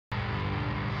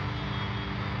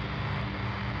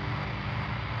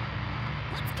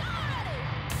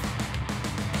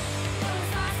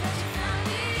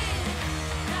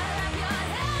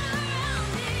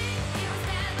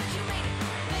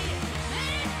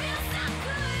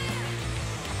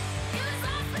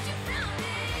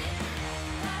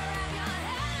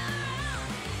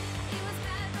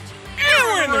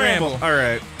Ramble. All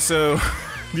right. So,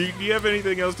 do you have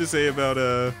anything else to say about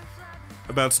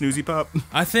Snoozy Pop?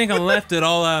 I think I left it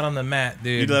all out on the mat,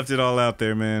 dude. You left it all out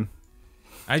there, man.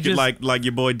 I just like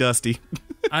your boy Dusty.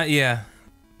 Yeah.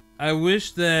 I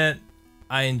wish that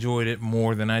I enjoyed it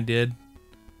more than I did.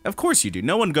 Of course you do.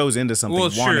 No one goes into something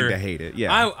wanting to hate it.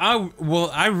 Yeah.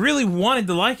 I really wanted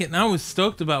to like it, and I was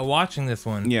stoked about watching this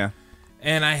one. Yeah.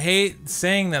 And I hate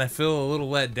saying that I feel a little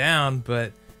let down,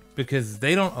 but because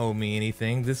they don't owe me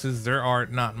anything, this is their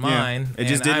art, not mine. It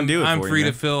just didn't do it for you, I'm free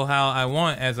man. to feel how I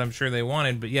want, as I'm sure they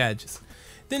wanted, but yeah, it just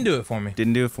didn't do it for me.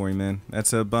 Didn't do it for you, man.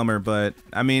 That's a bummer, but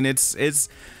I mean, it's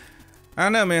I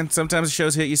don't know, man. Sometimes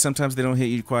shows hit you, sometimes they don't hit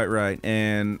you quite right.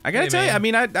 And I gotta tell you, I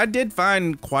mean, I did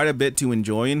find quite a bit to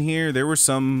enjoy in here. There were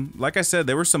some, like I said,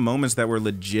 there were some moments that were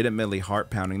legitimately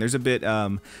heart-pounding. There's a bit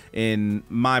in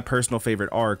my personal favorite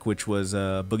arc, which was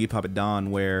Boogiepop at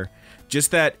Dawn, where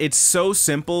just that it's so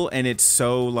simple and it's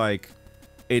so like,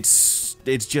 it's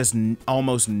just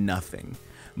almost nothing.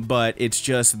 But it's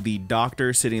just the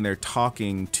doctor sitting there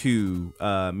talking to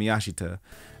Miyashita.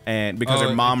 And because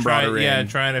her mom brought her in. Yeah,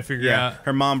 trying to figure out.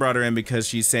 Her mom brought her in because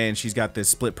she's saying she's got this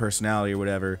split personality or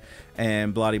whatever.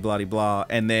 And blah, blah, blah, blah.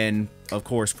 And then, of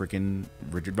course, freaking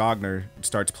Richard Wagner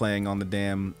starts playing on the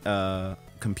damn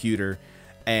computer.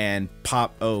 And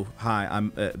Pop, oh, hi,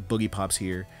 I'm Boogiepop's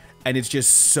here. And it's just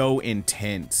so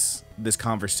intense, this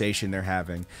conversation they're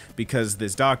having. Because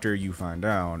this doctor, you find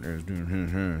out, is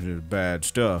doing bad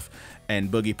stuff. And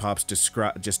Boogiepop's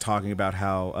just talking about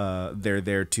how they're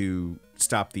there to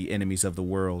stop the enemies of the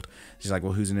world. She's like,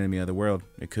 well, who's an enemy of the world?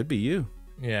 It could be you.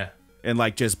 Yeah. And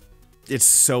like, just, it's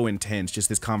so intense, just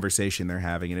this conversation they're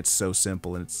having, and it's so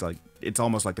simple, and it's like, it's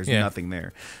almost like there's nothing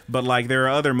there. But like, there are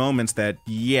other moments that,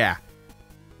 yeah,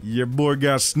 your boy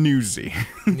got snoozy.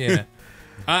 Yeah.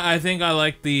 I think I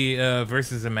like the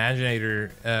versus Imaginator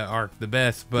arc the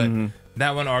best, but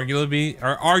that one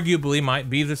arguably might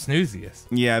be the snooziest.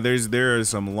 Yeah, there are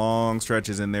some long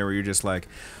stretches in there where you're just like,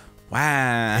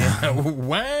 wow.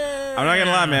 Wow. I'm not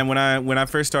gonna lie, man. When I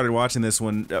first started watching this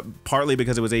one, partly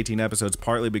because it was 18 episodes,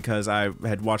 partly because I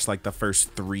had watched like the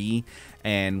first 3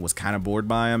 and was kind of bored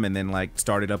by them, and then like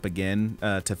started up again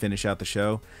to finish out the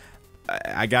show.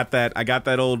 I got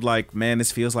that old like, man,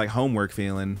 this feels like homework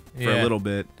feeling for a little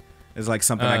bit. It's like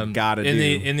something I gotta do.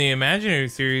 In the Imaginary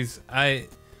series, I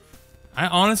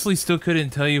honestly still couldn't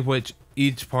tell you which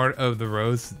each part of the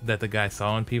rose that the guy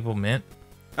saw in people meant.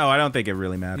 Oh, I don't think it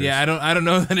really matters. Yeah, I don't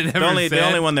know that it ever the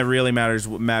only one that really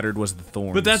mattered was the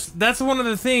thorns. But that's one of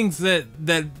the things that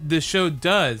the show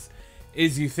does,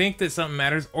 is you think that something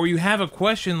matters, or you have a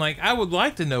question like, I would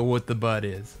like to know what the bud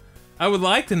is. I would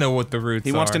like to know what the roots are.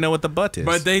 He wants to know what the butt is.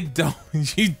 But they don't.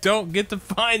 You don't get to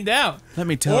find out. Let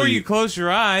me tell you. Or you close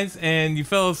your eyes and you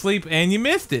fell asleep and you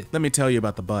missed it. Let me tell you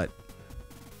about the butt.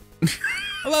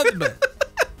 I love the butt.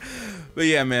 But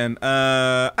yeah, man,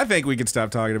 I think we can stop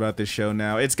talking about this show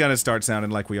now. It's gonna start sounding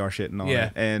like we are shitting on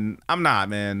it, and I'm not,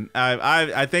 man.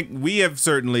 I think we have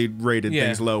certainly rated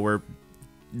things lower.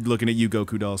 Looking at you,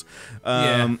 Goku dolls.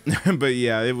 But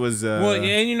yeah, it was. Well,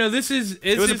 yeah, and you know, this is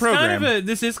a program.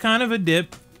 This is kind of a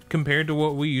dip compared to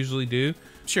what we usually do.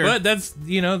 Sure, but that's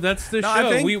the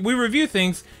show. We review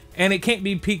things. And it can't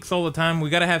be peaks all the time. We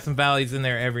got to have some valleys in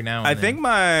there every now and then. I think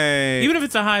even if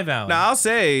it's a high valley. Now I'll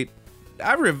say,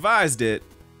 I revised it,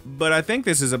 but I think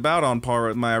this is about on par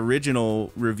with my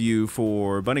original review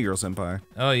for Bunny Girl Senpai.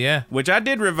 Oh yeah, which I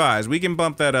did revise. We can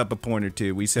bump that up a point or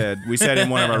two. We said in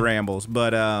one of our rambles,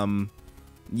 but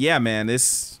yeah, man,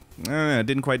 this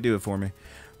didn't quite do it for me.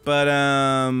 But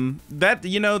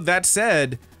that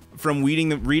said, from reading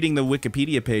the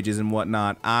Wikipedia pages and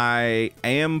whatnot, I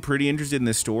am pretty interested in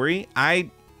this story.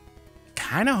 I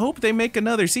kind of hope they make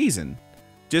another season,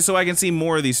 just so I can see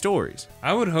more of these stories.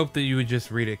 I would hope that you would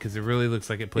just read it, because it really looks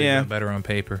like it plays out better on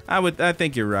paper. I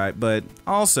think you're right, but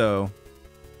also,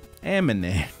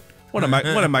 Eminem. What am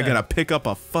I gonna pick up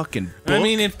a fucking book? I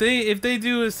mean, if they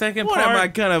do a second part, what am I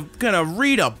gonna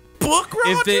read a book,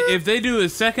 Roger? If they do a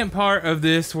second part of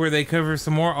this where they cover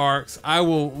some more arcs, I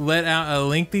will let out a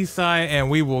lengthy sigh and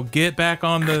we will get back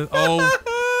on the old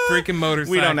freaking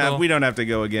motorcycle. We don't have to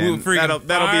go again. We'll that'll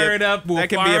fire it up. We'll that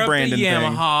can be a Brandon thing.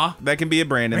 Yamaha. That can be a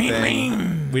Brandon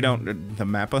thing. We don't the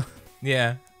Mappa.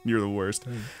 Yeah, you're the worst.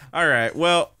 All right,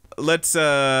 well,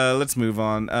 let's move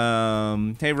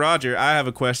on. Hey Roger, I have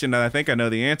a question that I think I know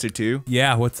the answer to.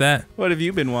 Yeah, what's that? What have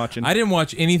you been watching? I didn't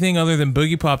watch anything other than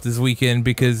Boogiepop this weekend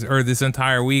or this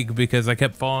entire week because I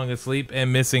kept falling asleep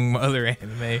and missing other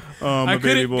anime. Oh, my I baby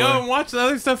couldn't boy. go and watch the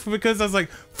other stuff because I was like,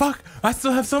 fuck, I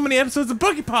still have so many episodes of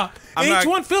Boogiepop. Each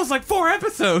one feels like 4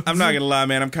 episodes. I'm not gonna lie,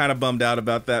 man. I'm kind of bummed out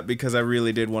about that because I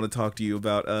really did want to talk to you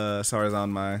about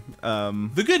Sarazanmai.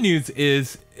 The good news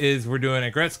is we're doing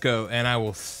a Gretzko, and I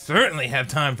will certainly have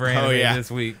time for anime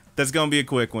this week. That's gonna be a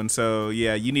quick one. So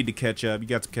yeah, you need to catch up. You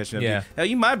got some catching up. Yeah. Hell,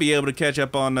 you might be able to catch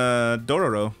up on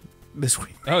Dororo this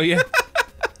week. Oh yeah.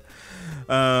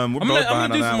 I'm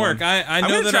gonna do some work. I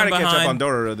know that I'm try to catch up on behind.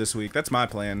 Dororo this week. That's my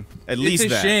plan. At It's least a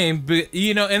that. shame, but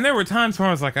and there were times where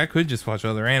I was like, I could just watch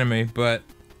other anime, but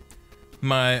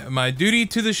my duty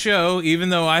to the show, even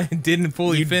though I didn't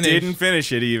fully finish. You didn't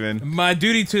finish it even. My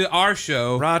duty to our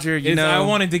show, Roger, is I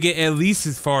wanted to get at least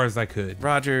as far as I could.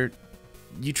 Roger,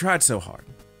 you tried so hard.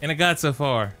 And I got so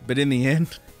far. But in the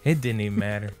end, it didn't even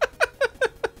matter.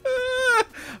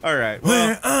 All right. Well,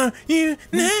 where are you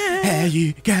now? how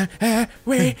you got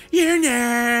where you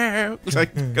now?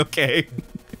 Like, okay.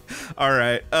 All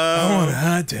right. I want a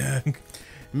hot dog.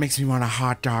 Makes me want a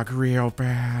hot dog real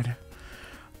bad.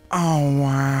 Oh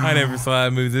wow! I never saw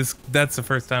that movie. That's the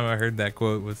first time I heard that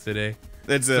quote was today.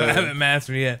 That's so I haven't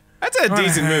mastered it yet. That's a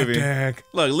decent movie. Dog.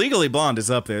 Look, Legally Blonde is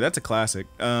up there. That's a classic.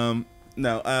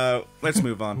 Let's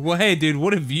move on. Well, hey, dude,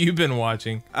 what have you been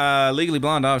watching? Legally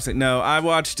Blonde, obviously. No, I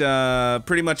watched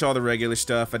pretty much all the regular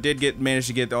stuff. I did manage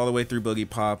to get all the way through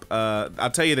Boogiepop.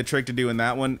 I'll tell you the trick to doing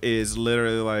that one is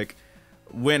literally like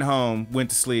went home,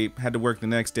 went to sleep, had to work the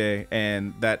next day,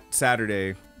 and that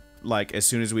Saturday, like as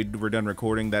soon as we were done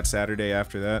recording that Saturday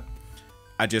after that,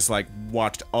 I just like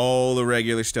watched all the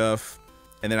regular stuff,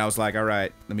 and then I was like, all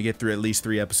right, let me get through at least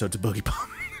 3 episodes of Boogiepop.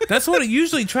 That's what I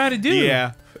usually try to do.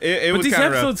 Yeah. But these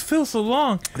episodes feel so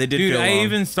long. They did Dude, feel long. I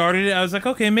even started it. I was like,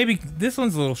 okay, maybe this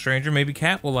one's a little stranger. Maybe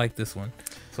Kat will like this one.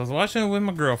 So I was watching it with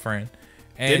my girlfriend.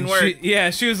 And Didn't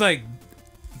work. She was like,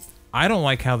 I don't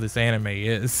like how this anime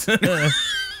is.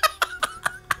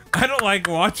 I don't like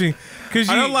watching.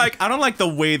 I don't like the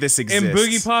way this exists. In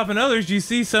Boogiepop and others, you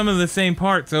see some of the same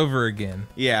parts over again.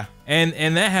 Yeah.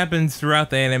 And that happens throughout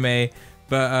the anime.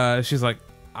 But she's like,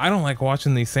 I don't like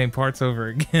watching these same parts over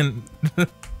again.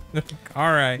 All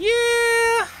right.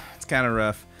 Yeah. It's kind of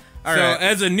rough. All right. So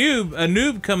as a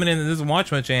noob coming in that doesn't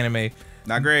watch much anime,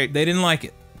 not great. They didn't like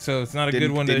it. So it's not a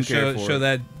good one to show it.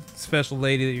 that special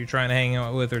lady that you're trying to hang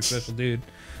out with or special dude.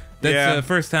 That's a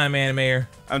first time animator.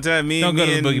 I'm telling you, don't go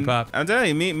to the Boogiepop. I'm telling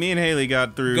you, me and Haley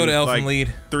got through. Go to Elfen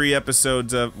Lied. 3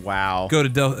 episodes of wow. Go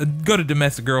to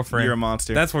Domestic Girlfriend. You're a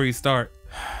monster. That's where you start.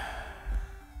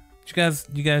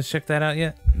 You guys check that out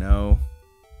yet? No.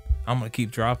 I'm gonna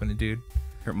keep dropping it, dude.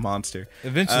 You're a monster.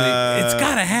 Eventually, it's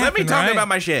gotta happen. Let me talk right? about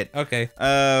my shit. Okay.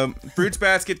 Fruits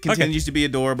Basket continues to be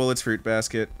adorable. It's Fruit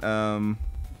Basket.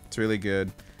 It's really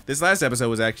good. This last episode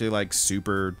was actually like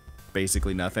super,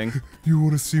 basically nothing. You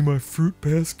want to see my fruit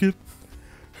basket?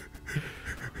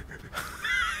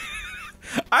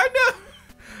 I know.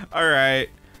 All right.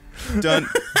 Done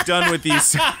with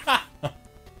these.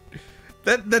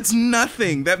 That's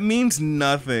nothing. That means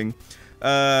nothing. New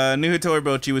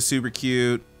Hitoribochi was super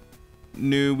cute.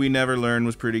 New We Never Learn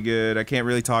was pretty good. I can't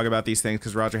really talk about these things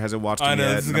because Roger hasn't watched them yet. I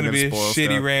know, this is going to be a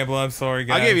shitty ramble. I'm sorry,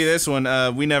 guys. I'll give you this one.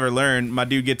 We Never Learn. My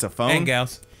dude gets a phone. And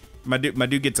gals. My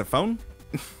dude gets a phone.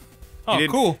 Oh,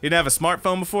 cool. He didn't have a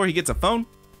smartphone before. He gets a phone.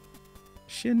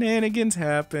 Shenanigans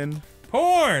happen.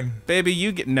 Porn. Baby,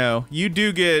 you get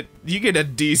a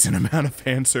decent amount of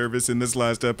fan service in this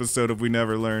last episode of We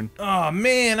Never Learn. Oh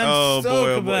man, I'm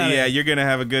stoked about it. Yeah, you're gonna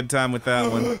have a good time with that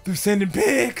one. They're sending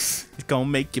pics. It's gonna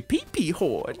make you pee pee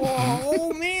hard.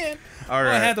 Oh man. All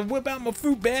right. I had to whip out my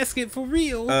fruit basket for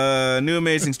real. New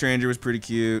Amazing Stranger was pretty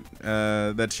cute.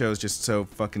 That show's just so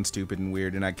fucking stupid and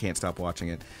weird, and I can't stop watching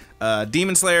it.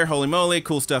 Demon Slayer, holy moly,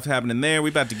 cool stuff happening there. We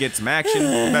about to get some action.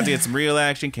 We about to get some real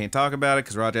action. Can't talk about it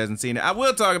because Roger hasn't seen it. I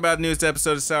will talk about the newest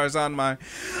episode of Sarazanmai.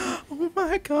 Oh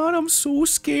my god, I'm so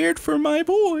scared for my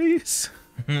boys.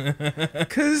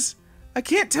 Because I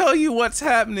can't tell you what's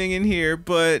happening in here,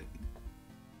 but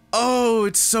oh,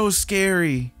 it's so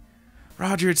scary.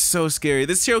 Roger, it's so scary.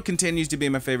 This show continues to be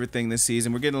my favorite thing this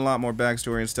season. We're getting a lot more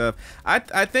backstory and stuff. I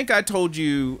think I told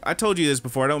you this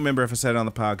before. I don't remember if I said it on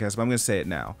the podcast, but I'm going to say it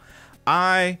now.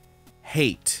 I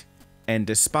hate and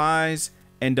despise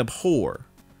and abhor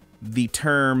the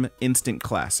term instant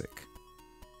classic.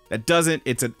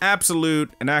 It's an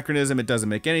absolute anachronism. It doesn't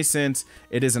make any sense.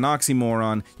 It is an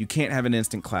oxymoron. You can't have an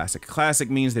instant classic. Classic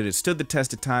means that it stood the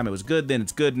test of time. It was good then,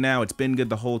 it's good now, it's been good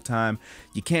the whole time.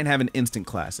 You can't have an instant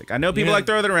classic. I know people like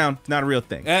throw that around. Not a real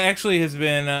thing. That actually has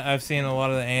been, I've seen a lot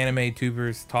of the anime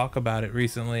tubers talk about it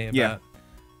recently, about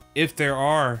if there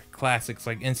are classics,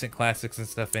 like instant classics and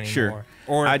stuff anymore. Sure.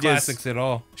 Or classics at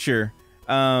all. Sure.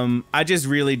 I just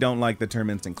really don't like the term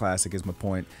instant classic is my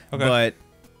point. Okay. But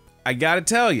I gotta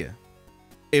tell you,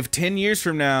 if 10 years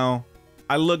from now,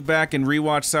 I look back and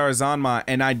rewatch Sarazanma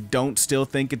and I don't still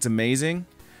think it's amazing,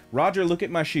 Roger, look at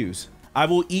my shoes. I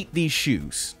will eat these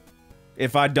shoes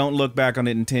if I don't look back on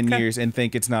it in 10 years and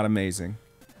think it's not amazing.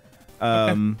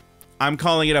 I'm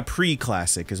calling it a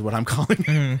pre-classic is what I'm calling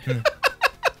it.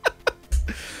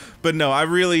 But no, I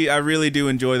really do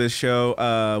enjoy this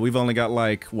show. We've only got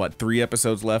like, what, 3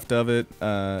 episodes left of it.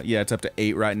 Yeah, it's up to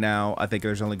 8 right now. I think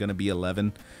there's only going to be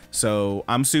 11. So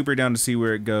I'm super down to see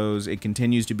where it goes. It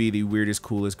continues to be the weirdest,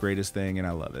 coolest, greatest thing, and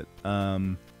I love it.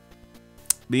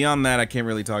 Beyond that, I can't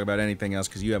really talk about anything else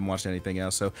because you haven't watched anything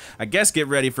else. So I guess get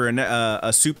ready for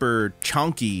a super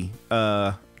chunky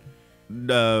ramble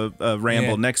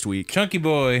next week. Chunky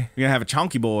boy. You're gonna have a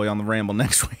chunky boy on the ramble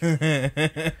next week.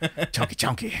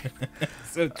 Chunky.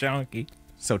 So chunky.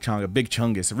 So chunky. A big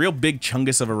chungus. A real big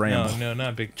chungus of a ramble. No,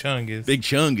 not big chungus. Big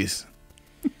chungus.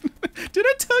 Did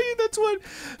I tell you that's what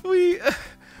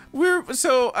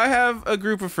so I have a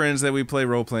group of friends that we play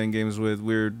role-playing games with.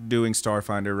 We're doing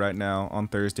Starfinder right now on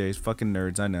Thursdays. Fucking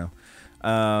nerds, I know.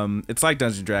 It's like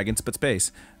Dungeons & Dragons, but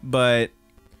space. But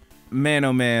man,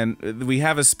 oh man, we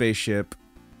have a spaceship,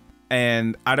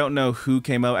 and I don't know who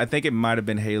came up. I think it might have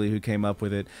been Haley who came up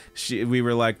with it. We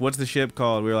were like, what's the ship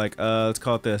called? We were like, let's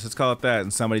call it this, let's call it that.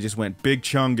 And somebody just went, Big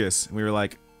Chungus. And we were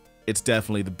like, it's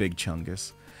definitely the Big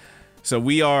Chungus. So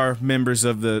we are members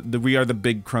of we are the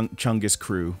Big Chungus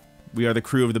crew. We are the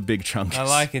crew of the Big Chungus. I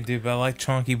like it, dude, but I like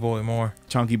Chunky Boy more.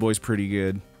 Chunky Boy's pretty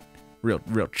good. Real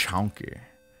chunky.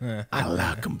 I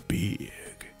like him big.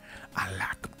 I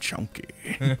like him chunky.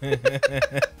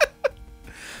 It's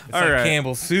all like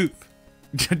Campbell's soup.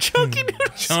 Chunky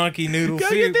noodle. Chunky noodle soup.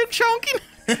 Gotta get them chunky.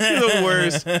 The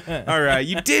worst. All right,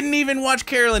 you didn't even watch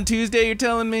Carolyn Tuesday. You're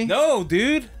telling me? No,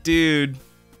 dude. Dude,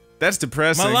 that's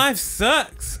depressing. My life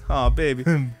sucks. Oh, baby.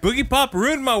 Boogiepop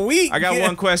ruined my week. I got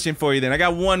one question for you then. I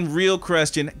got one real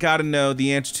question. Gotta know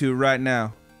the answer to it right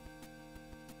now.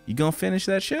 You gonna finish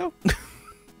that show?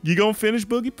 You gonna finish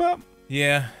Boogiepop?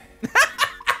 Yeah.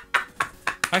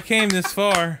 I came this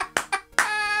far.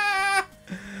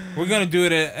 We're gonna do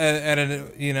it at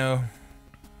a,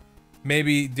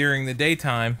 maybe during the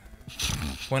daytime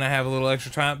when I have a little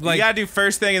extra time. Like, you gotta do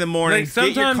first thing in the morning. Like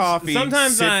get your coffee.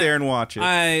 Sometimes sit there and watch it.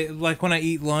 I like when I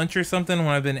eat lunch or something. When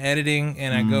I've been editing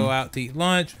and I go out to eat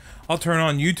lunch, I'll turn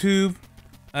on YouTube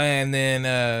and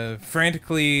then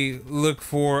frantically look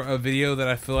for a video that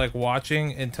I feel like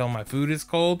watching until my food is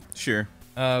cold. Sure.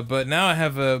 But now I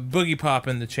have a Boogiepop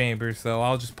in the chamber, so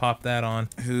I'll just pop that on.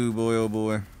 Ooh, boy, oh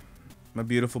boy. My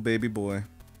beautiful baby boy.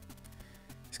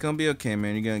 It's gonna be okay,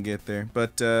 man. You're gonna get there.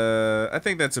 But I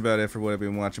think that's about it for what I've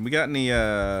been watching. We got any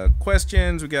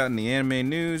questions? We got any anime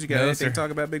news? You got anything to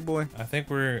talk about, big boy? I think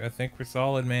we're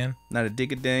solid, man. Not a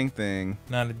dig-a-dang thing.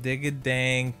 Not a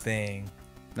dig-a-dang thing.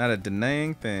 Not a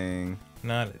da-nang thing.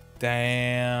 Not a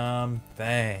damn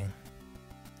thing.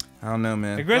 I don't know,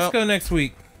 man. Agresco next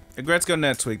week. Agresco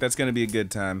next week. That's going to be a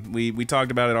good time. We talked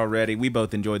about it already. We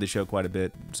both enjoyed the show quite a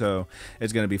bit, so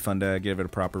it's going to be fun to give it a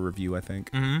proper review, I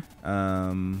think.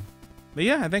 But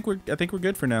yeah, I think we're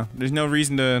good for now. There's no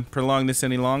reason to prolong this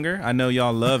any longer. I know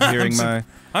y'all love hearing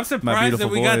I'm surprised that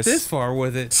we got this far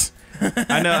with it.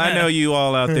 I know you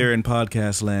all out there in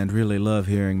podcast land really love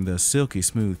hearing the silky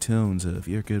smooth tones of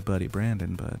your good buddy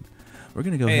Brandon, but we're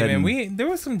gonna go ahead and there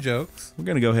was some jokes. We're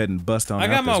gonna go ahead and bust on. I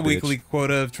got my weekly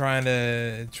quota of trying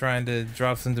to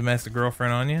drop some domestic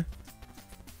girlfriend on you.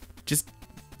 Just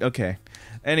okay.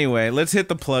 Anyway, let's hit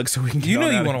the plug so we can. You know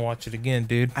you want to watch it again,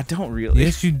 dude. I don't really.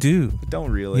 Yes, you do. I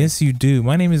don't really. Yes, you do.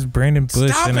 My name is Brandon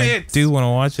Bush, I do want to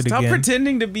watch it again. Stop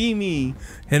pretending to be me.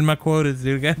 Hitting my quotas,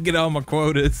 dude. Gotta get all my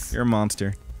quotas. You're a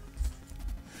monster.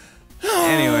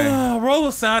 Anyway, roll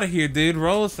us out of here, dude.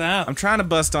 Roll us out. I'm trying to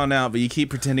bust on out, but you keep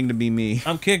pretending to be me.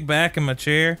 I'm kicked back in my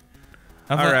chair.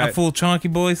 I'm full chunky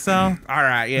boy style. All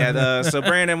right, yeah. So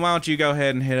Brandon, why don't you go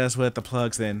ahead and hit us with the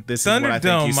plugs then? This is what I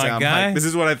think you sound like. This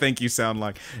is what I think you sound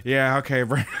like. Yeah, okay,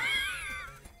 Brandon.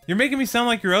 You're making me sound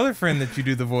like your other friend that you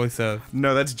do the voice of.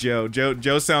 No, that's Joe.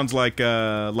 Joe sounds like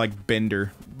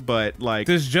Bender, but like.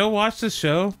 Does Joe watch the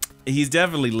show? He's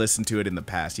definitely listened to it in the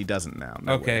past. He doesn't now.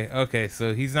 No Okay, way. okay.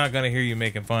 So he's not gonna hear you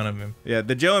making fun of him. Yeah,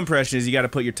 the Joe impression is you got to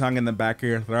put your tongue in the back of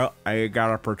your throat. I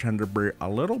gotta pretend to be a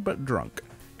little bit drunk,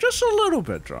 just a little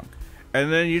bit drunk,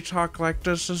 and then you talk like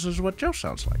this. This is what Joe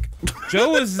sounds like.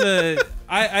 Joe was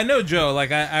I know Joe.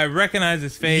 Like I recognize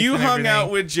his face. You and hung everything.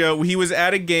 out with Joe. He was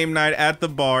at a game night at the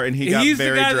bar, and he got He's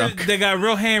very the guy drunk. that got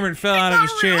real hammered, fell out of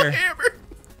his chair.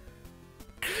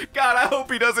 God, I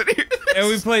hope he doesn't hear this. And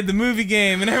we played the movie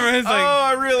game, and everyone's like, "Oh,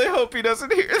 I really hope he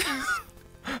doesn't hear this."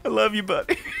 I love you,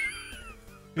 buddy.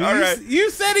 All right,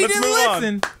 you said he didn't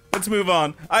listen. Let's move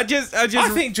on. I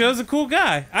think Joe's a cool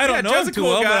guy. I don't know Joe's him a too cool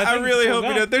well, guy. but I I think really he's a cool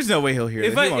hope he guy. does. There's no way he'll hear this.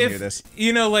 He won't hear this.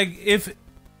 You know, like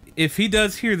if he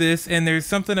does hear this, and there's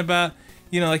something about,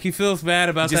 you know, like he feels bad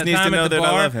about that time at the bar.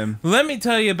 I love him. Let me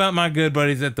tell you about my good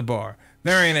buddies at the bar.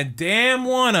 There ain't a damn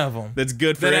one of them That's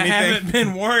good for that anything. I haven't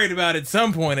been worried about at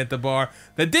some point at the bar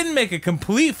that didn't make a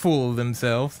complete fool of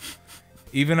themselves.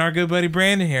 Even our good buddy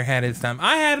Brandon here had his time.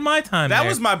 I had my time. That there.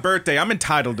 was my birthday. I'm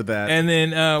entitled to that. And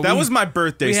then that was my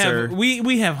birthday, sir.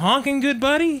 We have honking good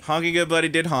buddy. Honking good buddy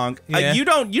did honk. Yeah. You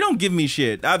don't give me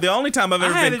shit. The only time I've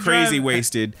ever been crazy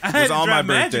wasted was on my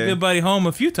birthday. Magic good buddy home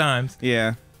a few times.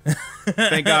 Yeah.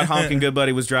 Thank God honking good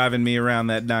buddy was driving me around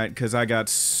that night because I got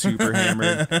super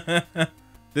hammered.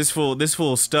 This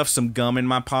fool stuffed some gum in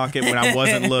my pocket when I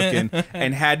wasn't looking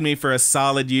and had me for a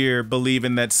solid year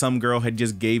believing that some girl had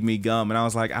just gave me gum. And I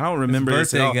was like, I don't remember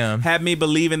this at all. Gum. Had me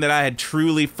believing that I had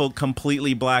truly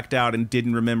completely blacked out and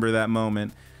didn't remember that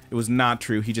moment. It was not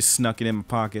true. He just snuck it in my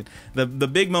pocket. The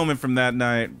big moment from that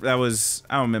night, that was,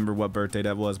 I don't remember what birthday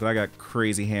that was, but I got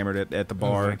crazy hammered at the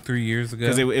bar. Like 3 years ago.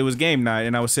 Because it was game night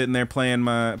and I was sitting there playing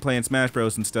Smash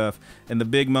Bros and stuff. And the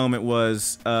big moment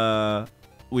was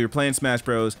we were playing Smash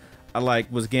Bros. I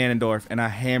was Ganondorf and I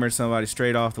hammered somebody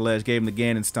straight off the ledge, gave him the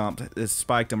Ganon stomp, it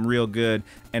spiked him real good,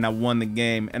 and I won the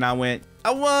game. And I went,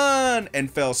 I won, and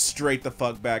fell straight the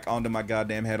fuck back onto my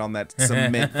goddamn head on that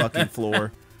cement fucking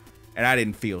floor. And I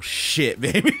didn't feel shit,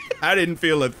 baby. I didn't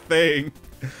feel a thing.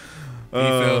 He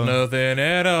felt nothing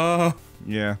at all.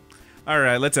 Yeah. All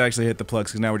right, let's actually hit the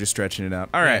plugs because now we're just stretching it out.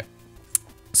 All right.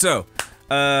 So,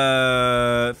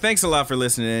 thanks a lot for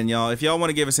listening in, y'all. If y'all want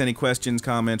to give us any questions,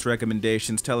 comments,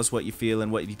 recommendations, tell us what you feel and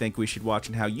what you think we should watch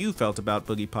and how you felt about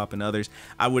Boogiepop and others,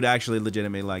 I would actually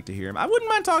legitimately like to hear them. I wouldn't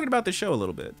mind talking about the show a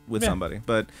little bit with somebody,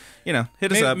 but, you know,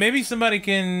 hit us up. Maybe somebody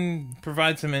can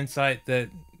provide some insight that,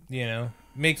 you know,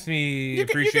 makes me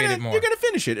appreciate it more. You're going to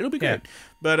finish it. It'll be great.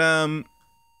 But,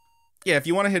 yeah, if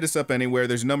you want to hit us up anywhere,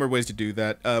 there's a number of ways to do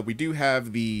that. We do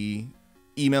have the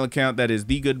email account that is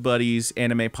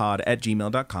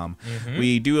thegoodbuddiesanimepod@gmail.com.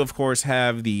 We do, of course,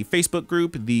 have the Facebook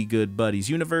group, The Good Buddies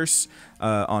Universe,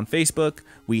 on Facebook.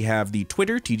 We have the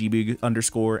Twitter,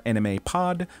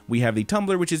 TGB_animepod. We have the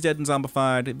Tumblr, which is dead and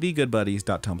zombified,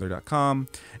 thegoodbuddies.tumblr.com.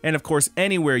 And, of course,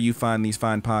 anywhere you find these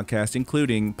fine podcasts,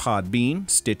 including Podbean,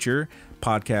 Stitcher,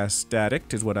 Podcast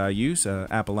Addict is what I use,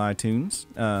 Apple iTunes,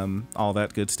 all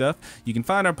that good stuff. You can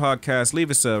find our podcast, leave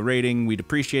us a rating. We'd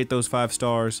appreciate those 5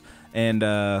 stars. And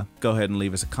go ahead and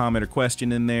leave us a comment or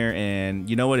question in there. And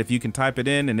you know what? If you can type it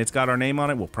in and it's got our name on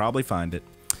it, we'll probably find it.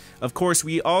 Of course,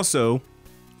 we also...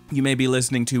 You may be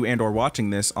listening to and or watching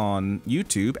this on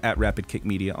YouTube at Rapid Kick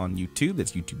Media on YouTube.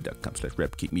 That's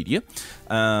youtube.com/RapidKickMedia.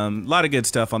 A lot of good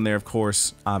stuff on there, of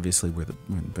course. Obviously, we're the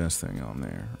best thing on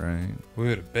there, right?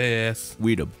 We're the best.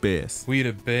 We the best. We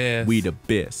the best. We the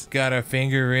best. Got our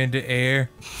finger in the air.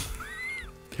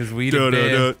 Because we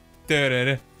the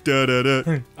best.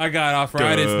 I got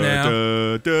arthritis now.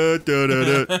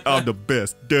 I'm the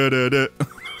best.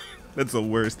 That's the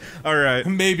worst. All right.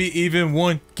 Maybe even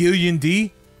 1 gillion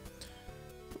D.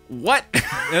 What?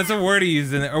 That's a word he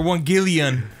used in there. Or 1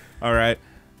 gillion. All right.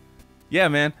 Yeah,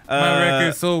 man. My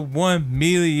record sold 1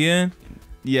 million.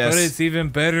 Yes. But it's even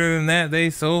better than that. They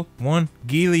sold 1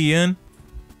 gillion.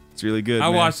 It's really good. I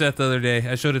watched that the other day.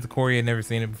 I showed it to Corey. I'd never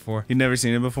seen it before. You'd never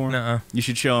seen it before? Nuh-uh. You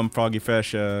should show him Froggy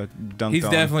Fresh dunked on. He's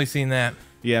definitely seen that.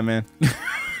 Yeah, man.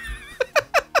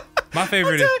 My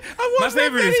favorite is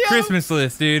Christmas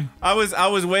List, dude. I was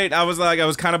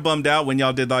kind of bummed out when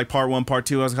y'all did like part 1, part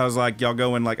 2. I was like, y'all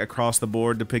going like across the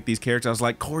board to pick these characters. I was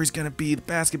like, Corey's gonna be the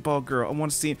basketball girl. I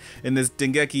want to see him in this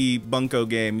Dengeki Bunko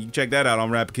game. You can check that out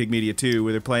on Rapid Kick Media too,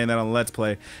 where they're playing that on Let's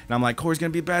Play. And I'm like, Corey's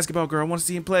gonna be a basketball girl. I want to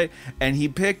see him play. And he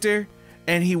picked her,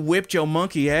 and he whipped your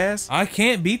monkey ass. I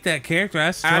can't beat that character.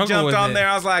 I jumped on there.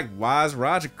 I was like, why is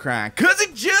Roger crying? Cause he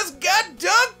just got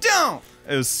dunked on.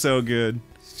 It was so good.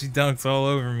 She dunks all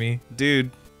over me. Dude,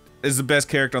 is the best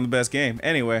character on the best game.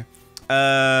 Anyway,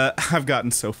 I've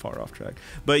gotten so far off track.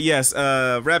 But yes,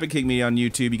 Rapid King Media on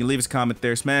YouTube. You can leave us a comment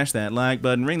there, smash that like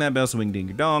button, ring that bell so we can ding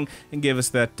your dong, and give us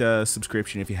that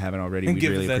subscription if you haven't already. We'd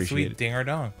really appreciate it. Sweet ding our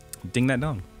dong. Ding that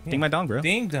dong. Yeah. Ding my dong, bro.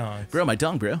 Ding dong. Bro, my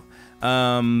dong, bro.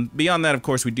 Beyond that, of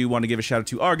course, we do want to give a shout out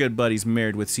to our good buddies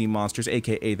Married with Seamonsters,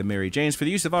 aka the Mary Janes, for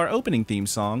the use of our opening theme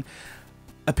song,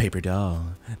 A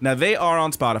Paperdoll. Now, they are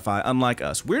on Spotify, unlike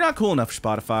us. We're not cool enough for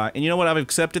Spotify, and you know what? I've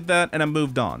accepted that, and I've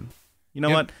moved on. You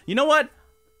know what? You know what?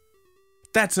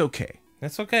 That's okay.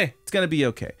 That's okay. It's gonna be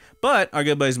okay. But our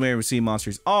good buddies Married with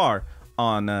Seamonsters are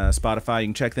on Spotify. You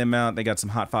can check them out. They got some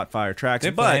hot fire tracks.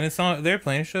 They're playing a song. They're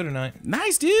playing a show tonight.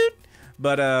 Nice, dude.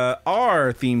 But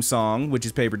our theme song, which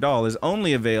is Paperdoll, is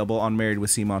only available on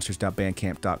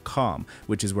marriedwithseamonsters.bandcamp.com,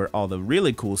 which is where all the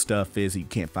really cool stuff is that you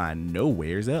can't find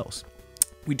nowheres else.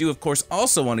 We do, of course,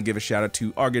 also want to give a shout out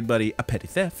to our good buddy A Petty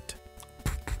Theft.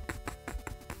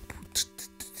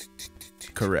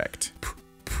 Correct.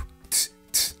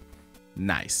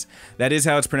 Nice. That is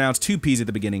how it's pronounced. 2 P's at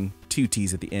the beginning, 2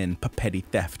 T's at the end. Petty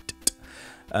Theft.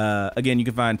 Again, you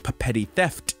can find Petty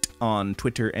Theft on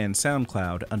Twitter and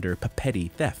SoundCloud under Petty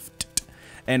Theft.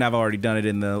 And I've already done it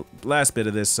in the last bit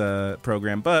of this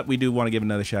program, but we do want to give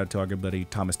another shout out to our good buddy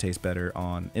Thomas Tastes Better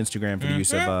on Instagram for the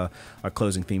use of our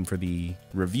closing theme for the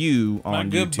review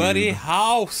on YouTube. My good buddy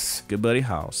House. Good buddy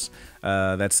House.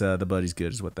 That's The Buddy's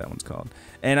Good is what that one's called.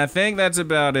 And I think that's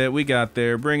about it. We got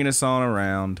there, bringing us on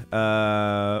around.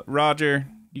 Roger,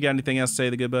 you got anything else to say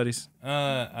to the good buddies?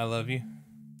 I love you.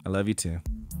 I love you too.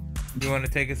 You want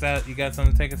to take us out? You got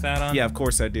something to take us out on? Yeah, of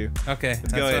course I do. Okay,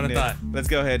 that's what I thought. Let's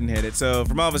go ahead and hit it. So,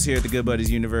 from all of us here at the Good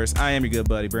Buddies universe, I am your good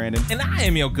buddy, Brandon. And I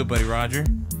am your good buddy, Roger.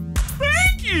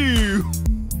 Thank you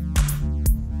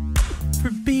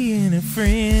for being a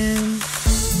friend.